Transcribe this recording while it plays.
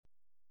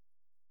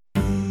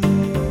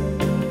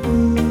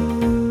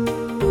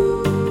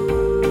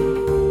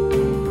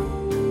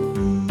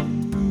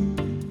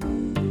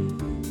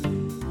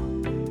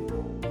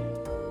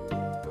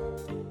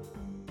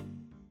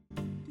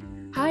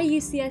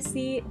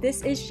UCSC,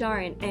 this is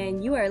Sharon,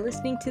 and you are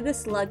listening to the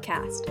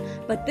Slugcast,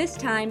 but this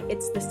time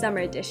it's the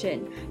summer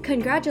edition.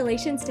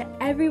 Congratulations to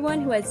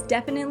everyone who has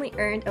definitely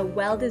earned a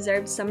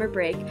well-deserved summer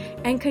break,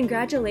 and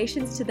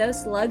congratulations to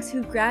those slugs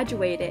who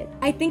graduated.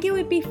 I think it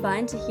would be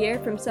fun to hear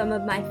from some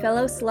of my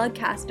fellow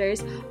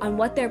Slugcasters on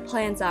what their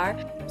plans are,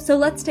 so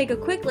let's take a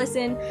quick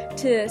listen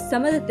to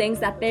some of the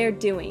things that they're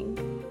doing.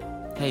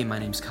 Hey, my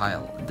name's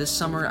Kyle. This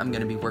summer I'm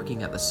going to be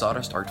working at the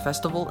Sawdust Art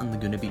Festival in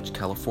Laguna Beach,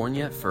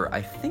 California for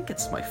I think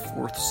it's my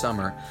 4th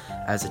summer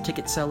as a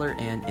ticket seller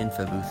and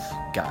info booth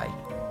guy.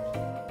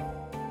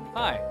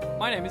 Hi,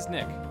 my name is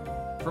Nick.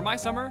 For my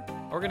summer,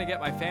 we're going to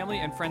get my family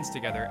and friends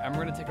together and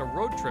we're going to take a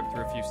road trip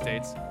through a few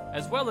states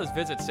as well as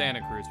visit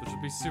Santa Cruz, which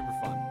will be super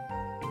fun.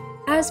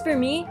 As for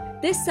me,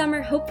 this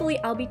summer hopefully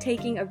I'll be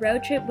taking a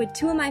road trip with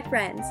 2 of my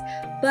friends,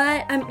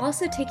 but I'm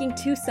also taking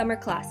 2 summer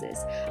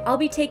classes. I'll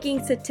be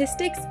taking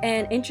Statistics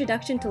and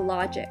Introduction to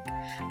Logic.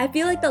 I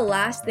feel like the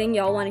last thing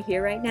y'all want to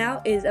hear right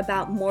now is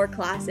about more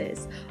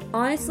classes.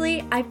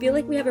 Honestly, I feel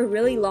like we have a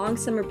really long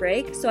summer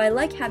break, so I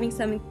like having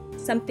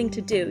something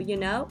to do, you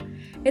know?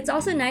 It's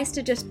also nice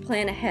to just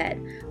plan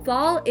ahead.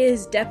 Fall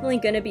is definitely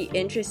going to be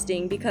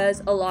interesting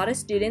because a lot of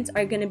students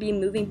are going to be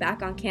moving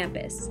back on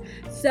campus.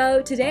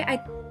 So today I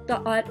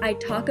thought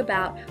I'd talk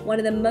about one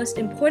of the most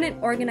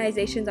important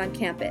organizations on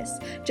campus,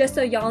 just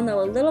so y'all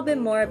know a little bit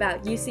more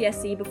about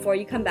UCSC before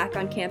you come back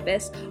on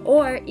campus,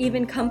 or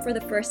even come for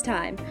the first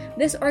time.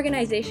 This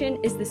organization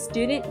is the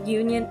Student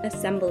Union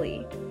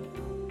Assembly.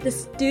 The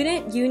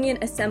Student Union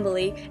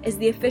Assembly is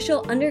the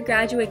official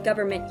undergraduate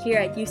government here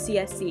at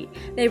UCSC.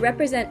 They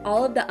represent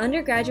all of the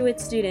undergraduate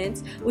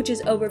students, which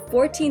is over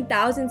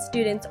 14,000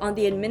 students on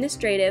the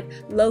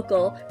administrative,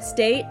 local,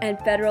 state, and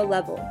federal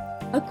level.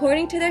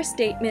 According to their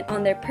statement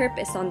on their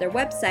purpose on their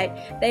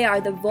website, they are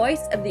the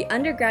voice of the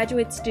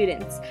undergraduate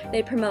students.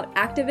 They promote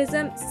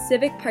activism,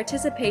 civic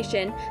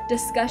participation,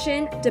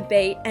 discussion,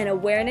 debate, and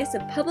awareness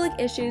of public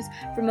issues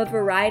from a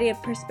variety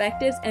of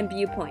perspectives and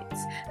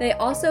viewpoints. They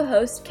also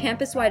host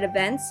campus-wide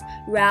events,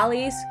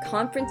 rallies,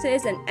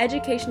 conferences, and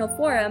educational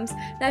forums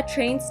that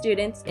train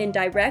students in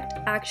direct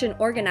action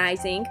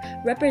organizing,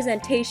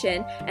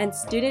 representation, and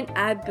student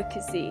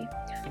advocacy.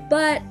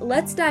 But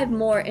let's dive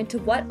more into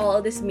what all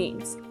of this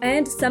means,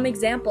 and some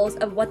examples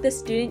of what the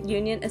Student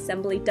Union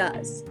Assembly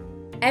does.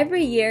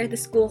 Every year, the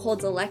school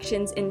holds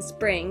elections in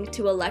spring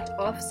to elect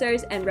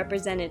officers and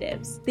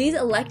representatives. These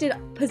elected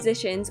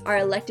positions are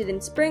elected in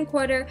spring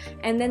quarter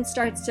and then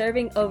start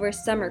serving over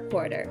summer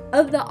quarter.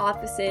 Of the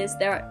offices,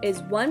 there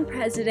is 1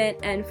 president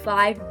and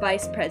 5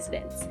 vice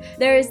presidents.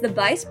 There is the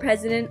vice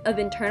president of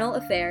internal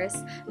affairs,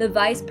 the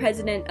vice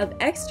president of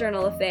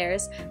external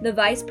affairs, the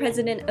vice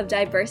president of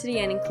diversity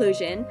and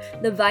inclusion,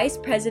 the vice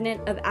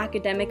president of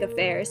academic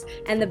affairs,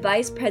 and the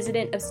vice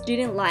president of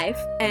student life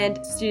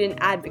and student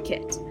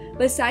advocate.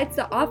 Besides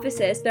the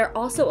offices, there are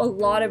also a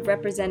lot of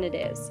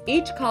representatives.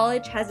 Each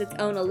college has its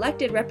own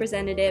elected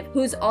representative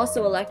who's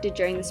also elected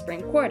during the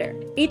spring quarter.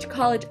 Each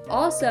college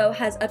also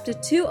has up to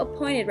 2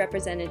 appointed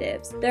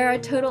representatives. There are a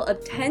total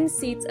of 10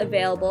 seats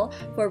available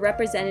for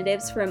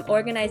representatives from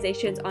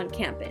organizations on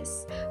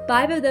campus.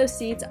 5 of those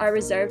seats are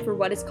reserved for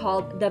what is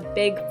called the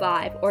Big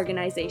 5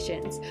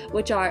 organizations,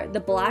 which are the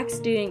Black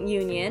Student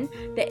Union,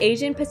 the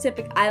Asian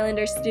Pacific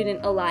Islander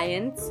Student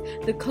Alliance,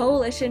 the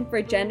Coalition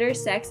for Gender,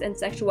 Sex, and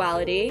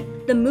Sexuality,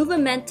 the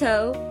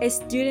Movimiento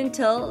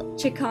Estudiantil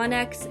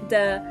Chicanx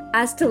de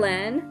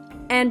Aztlán,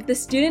 and the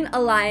Student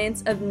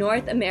Alliance of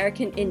North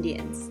American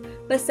Indians.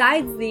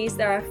 Besides these,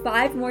 there are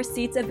 5 more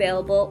seats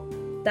available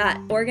that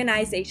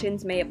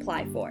organizations may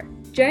apply for.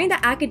 During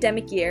the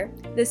academic year,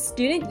 the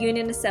Student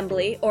Union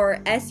Assembly,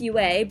 or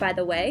SUA by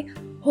the way,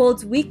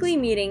 holds weekly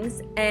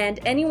meetings and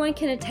anyone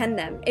can attend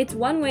them. It's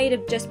one way to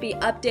just be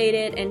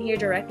updated and hear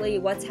directly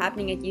what's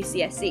happening at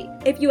UCSC.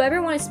 If you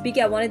ever want to speak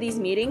at one of these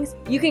meetings,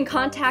 you can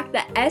contact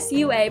the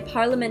SUA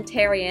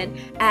parliamentarian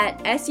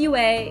at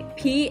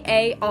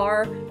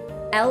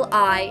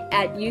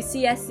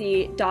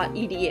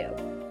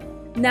suaparli@ucsc.edu.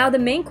 Now the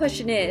main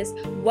question is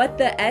what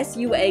the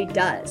SUA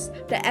does.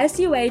 The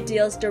SUA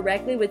deals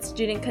directly with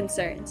student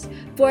concerns.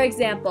 For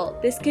example,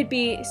 this could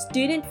be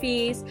student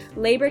fees,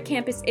 labor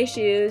campus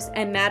issues,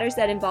 and matters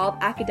that involve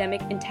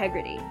academic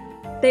integrity.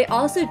 They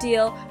also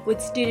deal with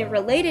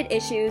student-related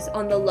issues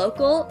on the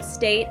local,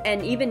 state,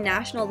 and even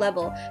national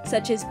level,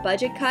 such as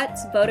budget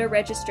cuts, voter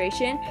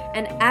registration,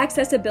 and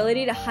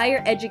accessibility to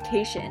higher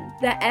education.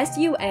 The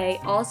SUA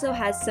also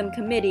has some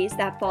committees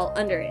that fall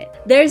under it.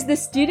 There's the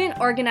Student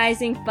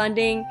Organizing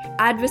Funding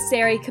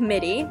Advisory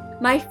Committee.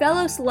 My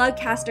fellow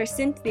Slugcaster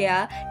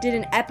Cynthia did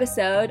an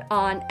episode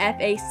on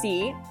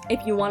FAC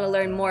if you want to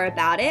learn more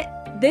about it.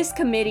 This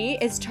committee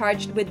is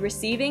charged with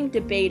receiving,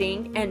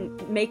 debating, and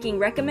making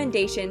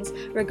recommendations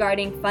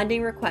regarding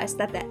funding requests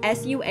that the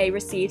SUA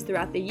receives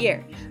throughout the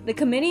year. The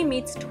committee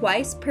meets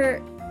twice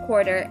per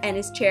quarter and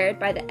is chaired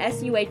by the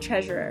SUA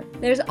treasurer.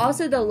 There's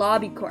also the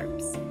Lobby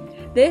Corps.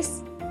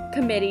 This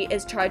committee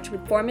is charged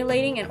with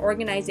formulating and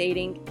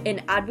organizing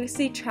an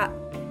advocacy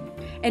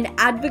an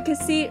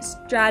advocacy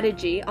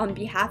strategy on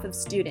behalf of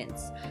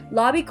students.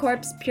 Lobby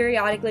Corps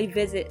periodically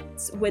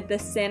visits with the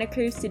Santa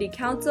Cruz City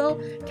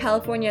Council,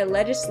 California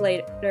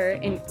legislator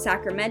in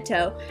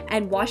Sacramento,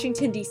 and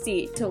Washington,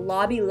 D.C. to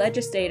lobby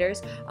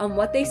legislators on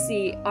what they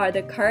see are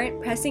the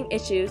current pressing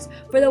issues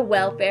for the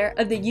welfare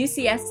of the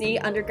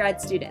UCSC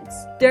undergrad students.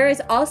 There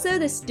is also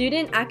the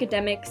Student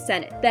Academic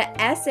Senate. The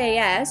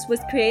SAS was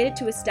created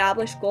to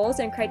establish goals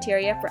and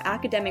criteria for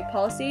academic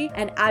policy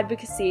and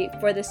advocacy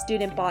for the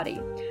student body.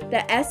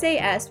 The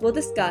SAS will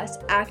discuss,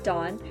 act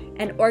on,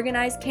 and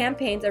organize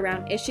campaigns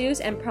around issues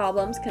and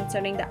problems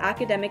concerning the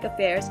academic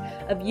affairs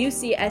of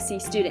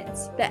UCSC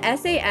students. The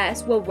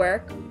SAS will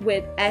work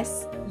with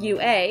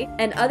SUA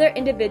and other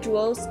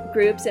individuals,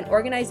 groups, and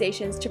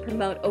organizations to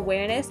promote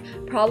awareness,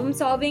 problem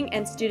solving,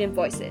 and student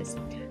voices.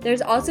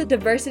 There's also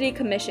Diversity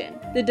Commission.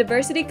 The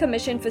Diversity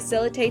Commission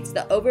facilitates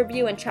the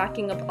overview and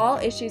tracking of all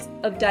issues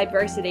of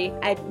diversity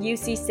at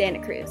UC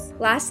Santa Cruz.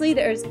 Lastly,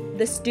 there's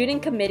the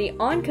Student Committee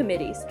on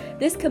Committees.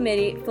 This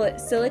committee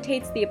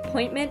facilitates the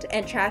appointment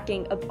and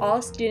tracking of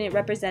all student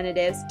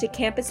representatives to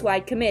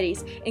campus-wide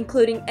committees,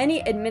 including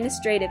any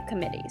administrative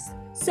committees.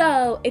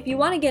 So, if you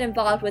want to get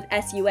involved with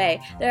SUA,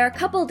 there are a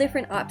couple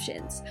different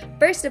options.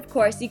 First, of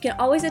course, you can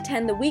always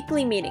attend the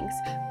weekly meetings.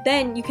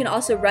 Then, you can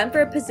also run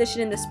for a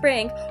position in the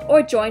spring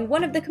or join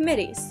one of the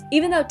committees.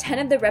 Even though 10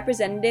 of the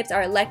representatives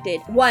are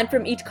elected, one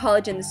from each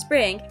college in the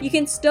spring, you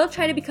can still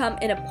try to become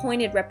an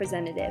appointed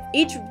representative.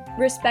 Each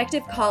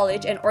respective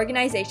college and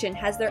organization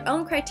has their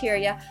own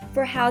criteria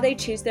for how they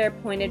choose their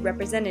appointed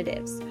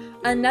representatives.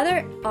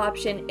 Another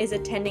option is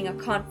attending a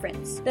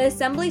conference. The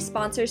assembly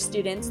sponsors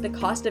students the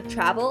cost of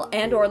travel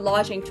and or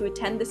lodging to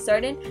attend the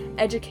certain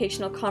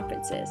educational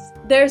conferences.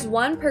 There's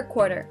one per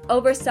quarter.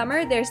 Over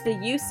summer, there's the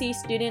UC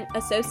Student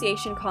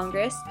Association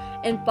Congress.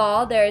 In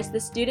fall, there is the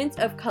Students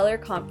of Color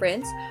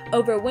Conference.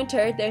 Over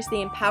winter, there's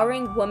the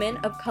Empowering Women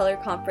of Color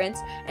Conference.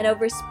 And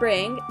over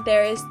spring,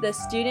 there is the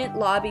Student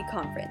Lobby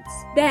Conference.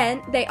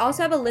 Then, they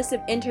also have a list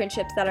of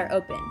internships that are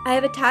open. I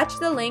have attached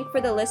the link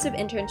for the list of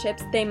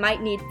internships they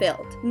might need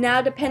filled.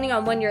 Now, depending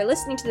on when you're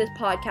listening to this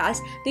podcast,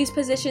 these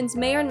positions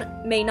may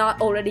or may not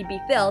already be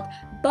filled,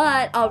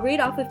 but I'll read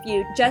off a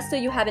few just so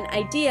you have an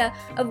idea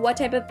of what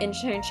type of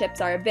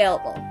internships are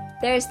available.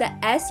 There's the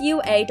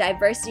SUA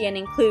Diversity and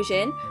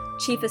Inclusion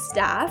Chief of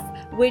Staff,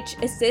 which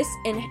assists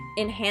in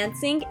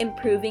enhancing,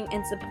 improving,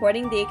 and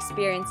supporting the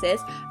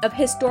experiences of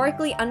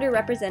historically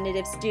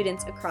underrepresented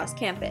students across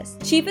campus.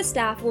 Chief of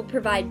Staff will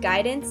provide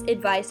guidance,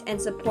 advice,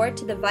 and support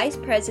to the Vice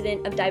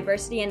President of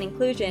Diversity and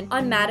Inclusion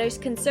on matters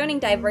concerning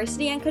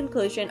diversity and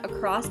inclusion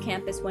across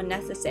campus when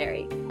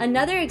necessary.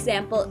 Another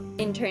example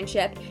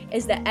internship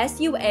is the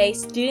SUA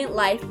Student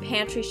Life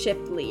Pantry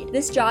Shift Lead.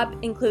 This job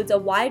includes a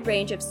wide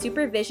range of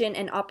supervision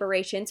and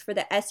operations for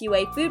the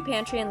SUA Food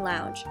Pantry and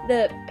Lounge.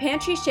 The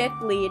Pantry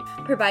Shift Lead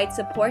provides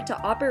support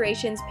to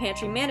Operations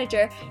Pantry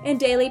Manager and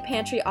Daily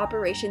Pantry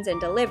Operations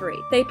and Delivery.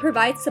 They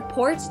provide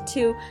support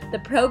to the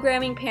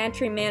Programming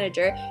Pantry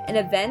Manager in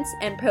events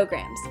and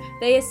programs.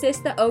 They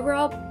assist the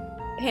overall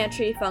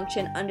pantry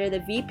function under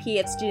the VP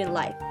of Student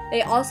Life.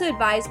 They also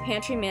advise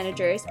pantry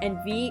managers and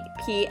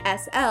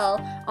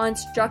VPSL on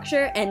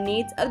structure and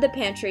needs of the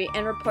pantry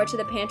and report to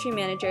the pantry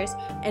managers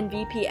and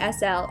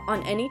VPSL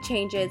on any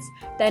changes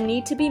that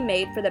need to be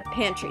made for the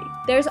pantry.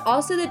 There's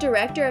also the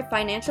Director of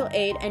Financial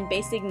Aid and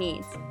Basic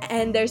Needs,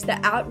 and there's the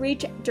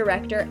Outreach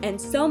Director,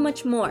 and so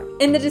much more.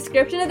 In the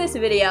description of this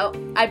video,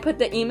 I put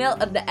the email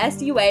of the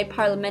SUA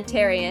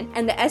parliamentarian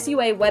and the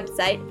SUA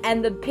website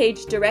and the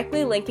page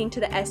directly linking to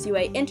the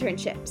SUA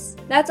internships.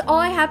 That's all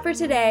I have for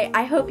today.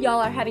 I hope y'all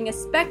are having a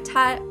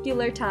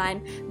spectacular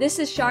time. This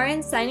is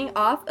Sharon signing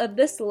off of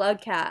the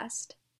Slugcast.